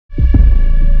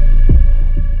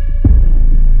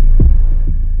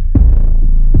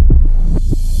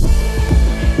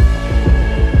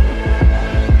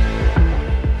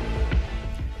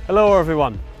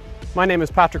everyone, my name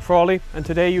is Patrick Frawley and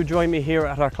today you join me here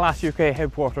at our CLAAS UK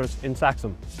headquarters in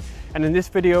Saxham. And in this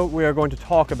video we are going to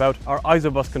talk about our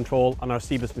ISOBUS control on our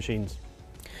CEBIS machines.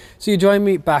 So you join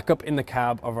me back up in the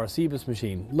cab of our CEBIS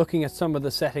machine, looking at some of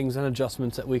the settings and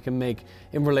adjustments that we can make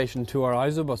in relation to our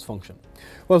ISOBUS function.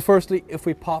 Well, firstly, if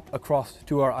we pop across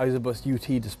to our ISOBUS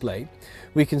UT display,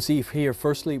 we can see here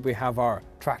firstly we have our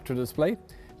tractor display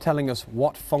telling us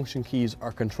what function keys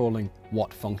are controlling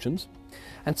what functions.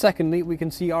 And secondly, we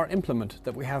can see our implement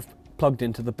that we have plugged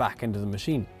into the back end of the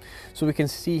machine. So we can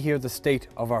see here the state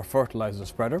of our fertilizer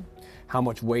spreader, how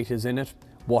much weight is in it,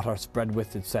 what our spread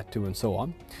width is set to, and so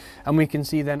on. And we can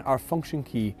see then our function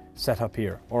key set up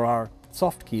here, or our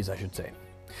soft keys I should say.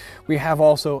 We have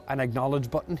also an acknowledge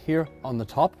button here on the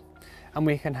top, and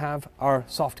we can have our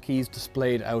soft keys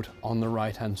displayed out on the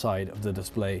right hand side of the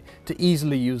display to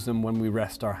easily use them when we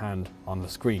rest our hand on the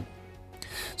screen.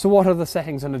 So what other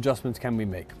settings and adjustments can we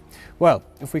make? Well,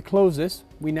 if we close this,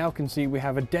 we now can see we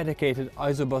have a dedicated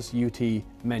ISOBUS UT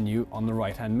menu on the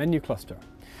right hand menu cluster.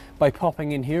 By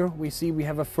popping in here, we see we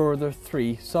have a further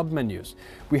 3 sub-menus.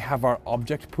 We have our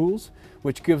object pools,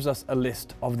 which gives us a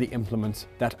list of the implements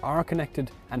that are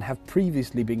connected and have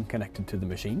previously been connected to the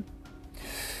machine.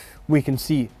 We can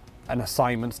see an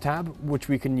assignments tab, which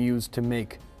we can use to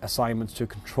make assignments to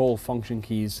control function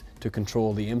keys to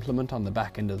control the implement on the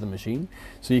back end of the machine.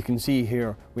 So you can see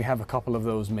here we have a couple of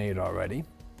those made already.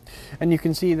 And you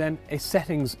can see then a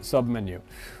settings sub-menu,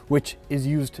 which is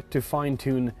used to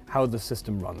fine-tune how the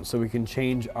system runs. So we can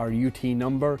change our UT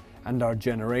number and our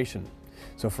generation.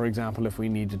 So for example, if we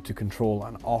needed to control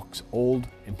an aux old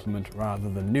implement rather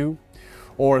than new,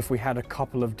 or if we had a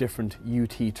couple of different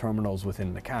UT terminals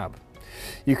within the cab.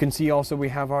 You can see also we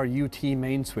have our UT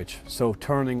main switch, so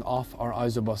turning off our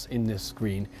ISOBUS in this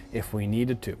screen if we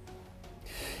needed to.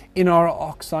 In our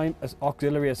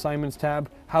auxiliary assignments tab,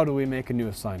 how do we make a new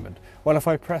assignment? Well, if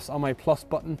I press on my plus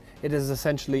button, it is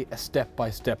essentially a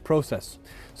step-by-step process.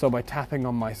 So by tapping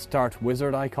on my start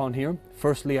wizard icon here,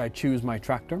 firstly I choose my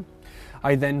tractor.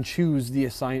 I then choose the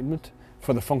assignment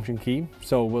for the function key,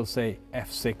 so we'll say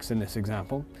F6 in this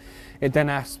example. It then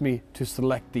asks me to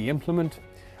select the implement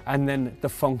and then the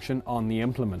function on the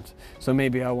implement. So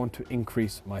maybe I want to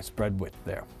increase my spread width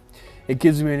there. It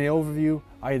gives me an overview.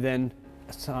 I then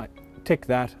tick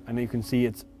that and you can see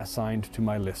it's assigned to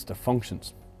my list of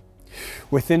functions.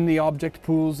 Within the object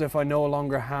pools, if I no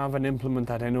longer have an implement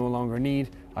that I no longer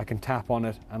need, I can tap on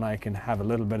it and I can have a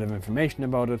little bit of information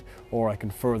about it, or I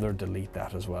can further delete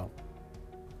that as well.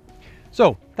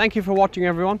 So, thank you for watching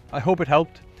everyone. I hope it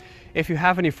helped. If you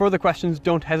have any further questions,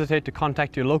 don't hesitate to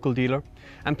contact your local dealer,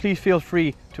 and please feel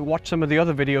free to watch some of the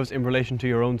other videos in relation to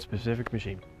your own specific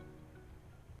machine.